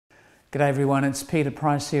G'day everyone, it's Peter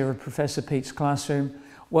Price here of Professor Pete's Classroom.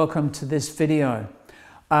 Welcome to this video.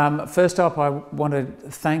 First up, I want to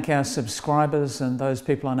thank our subscribers and those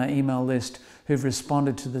people on our email list who've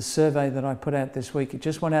responded to the survey that I put out this week. It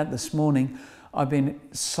just went out this morning. I've been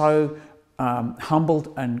so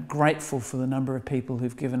humbled and grateful for the number of people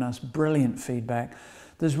who've given us brilliant feedback.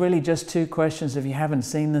 There's really just two questions. If you haven't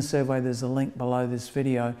seen the survey, there's a link below this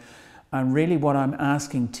video. And really what I'm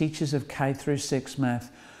asking teachers of K through 6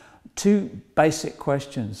 math, two basic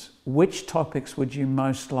questions. Which topics would you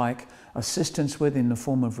most like assistance with in the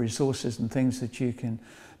form of resources and things that you can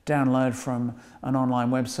download from an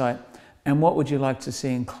online website? And what would you like to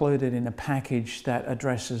see included in a package that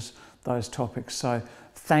addresses those topics? So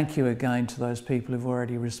thank you again to those people who've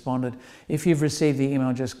already responded. If you've received the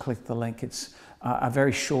email, just click the link. It's a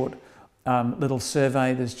very short little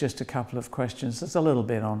survey. There's just a couple of questions. There's a little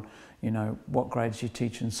bit on, what grades you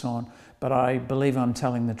teach and so on. But I believe I'm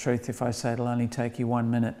telling the truth if I say it'll only take you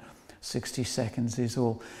 1 minute, 60 seconds is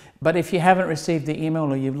all. But if you haven't received the email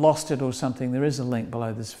or you've lost it or something, there is a link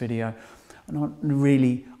below this video.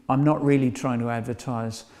 I'm not really trying to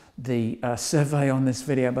advertise the survey on this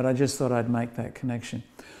video, but I just thought I'd make that connection.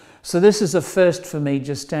 So this is a first for me,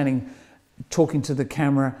 just talking to the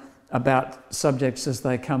camera about subjects as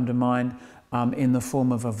they come to mind in the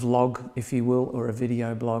form of a vlog, if you will, or a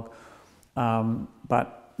video blog.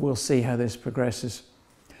 But we'll see how this progresses.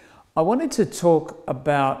 I wanted to talk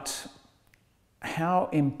about how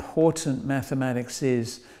important mathematics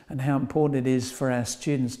is and how important it is for our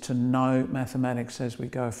students to know mathematics as we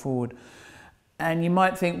go forward. And you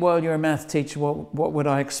might think, well, you're a math teacher, what would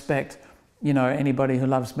I expect? Anybody who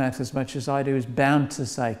loves math as much as I do is bound to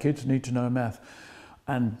say kids need to know math.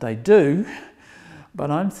 And they do, but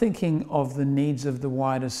I'm thinking of the needs of the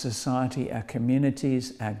wider society, our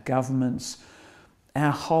communities, our governments,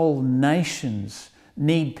 our whole nations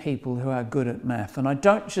need people who are good at math. And I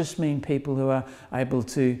don't just mean people who are able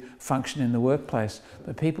to function in the workplace,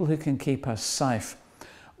 but people who can keep us safe.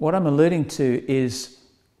 What I'm alluding to is,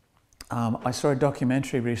 I saw a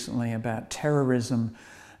documentary recently about terrorism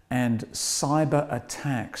and cyber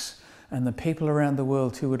attacks and the people around the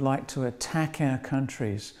world who would like to attack our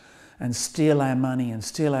countries and steal our money and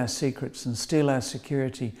steal our secrets and steal our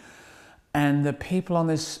security. And the people on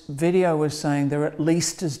this video were saying they're at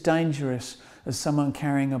least as dangerous as someone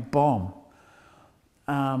carrying a bomb.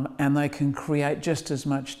 And they can create just as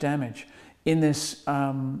much damage. In this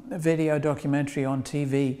video documentary on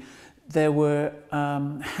TV, there were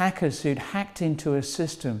hackers who'd hacked into a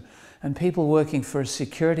system, and people working for a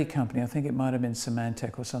security company, I think it might have been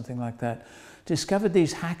Symantec or something like that, discovered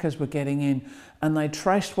these hackers were getting in, and they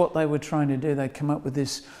traced what they were trying to do. They'd come up with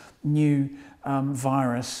this new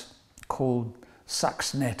virus called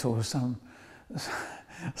Stuxnet or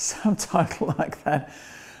some title like that.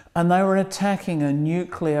 And they were attacking a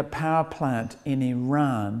nuclear power plant in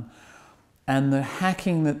Iran. And the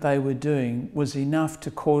hacking that they were doing was enough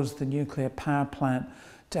to cause the nuclear power plant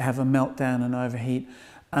to have a meltdown and overheat.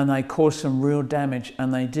 And they caused some real damage.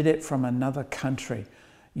 And they did it from another country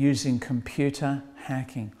using computer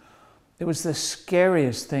hacking. It was the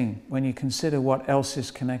scariest thing when you consider what else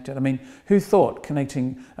is connected. I mean, who thought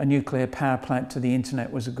connecting a nuclear power plant to the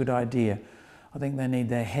internet was a good idea? I think they need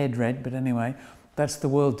their head read, but anyway, that's the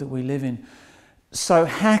world that we live in. So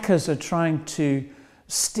hackers are trying to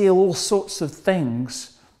steal all sorts of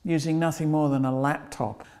things using nothing more than a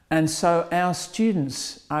laptop. And so our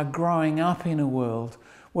students are growing up in a world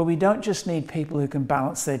where we don't just need people who can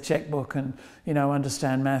balance their checkbook and,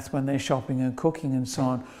 understand math when they're shopping and cooking and so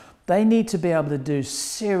on. They need to be able to do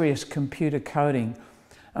serious computer coding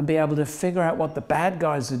and be able to figure out what the bad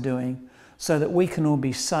guys are doing so that we can all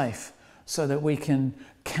be safe, so that we can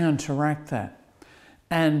counteract that.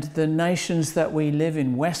 And the nations that we live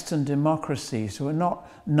in, Western democracies, who are not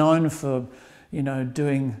known for,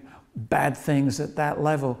 doing bad things at that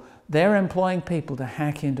level, they're employing people to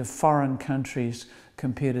hack into foreign countries'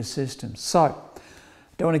 computer systems. So,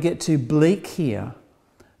 I don't want to get too bleak here,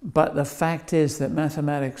 but the fact is that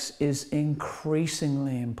mathematics is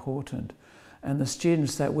increasingly important. And the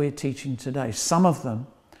students that we're teaching today, some of them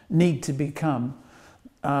need to become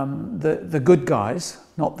the good guys,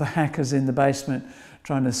 not the hackers in the basement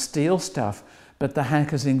trying to steal stuff, but the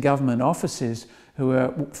hackers in government offices who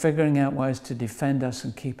are figuring out ways to defend us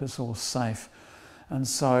and keep us all safe. And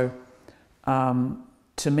so,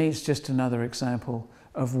 to me, it's just another example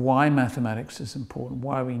of why mathematics is important,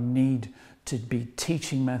 why we need to be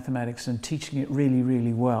teaching mathematics and teaching it really,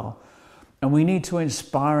 really well. And we need to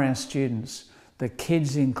inspire our students, the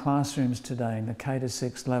kids in classrooms today in the K to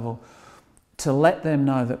 6 level, to let them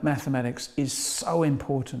know that mathematics is so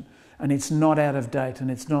important and it's not out of date,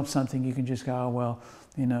 and it's not something you can just go, oh, well,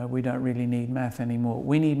 you know, we don't really need math anymore.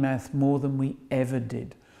 We need math more than we ever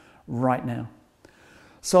did right now.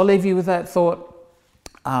 So I'll leave you with that thought.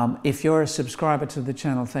 If you're a subscriber to the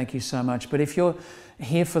channel, thank you so much. But if you're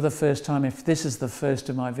here for the first time, if this is the first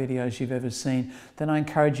of my videos you've ever seen, then I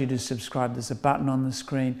encourage you to subscribe. There's a button on the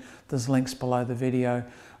screen. There's links below the video.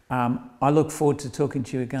 I look forward to talking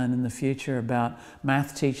to you again in the future about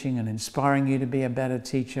math teaching and inspiring you to be a better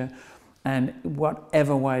teacher, and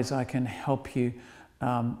whatever ways I can help you,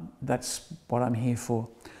 that's what I'm here for.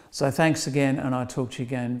 So thanks again, and I'll talk to you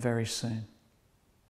again very soon.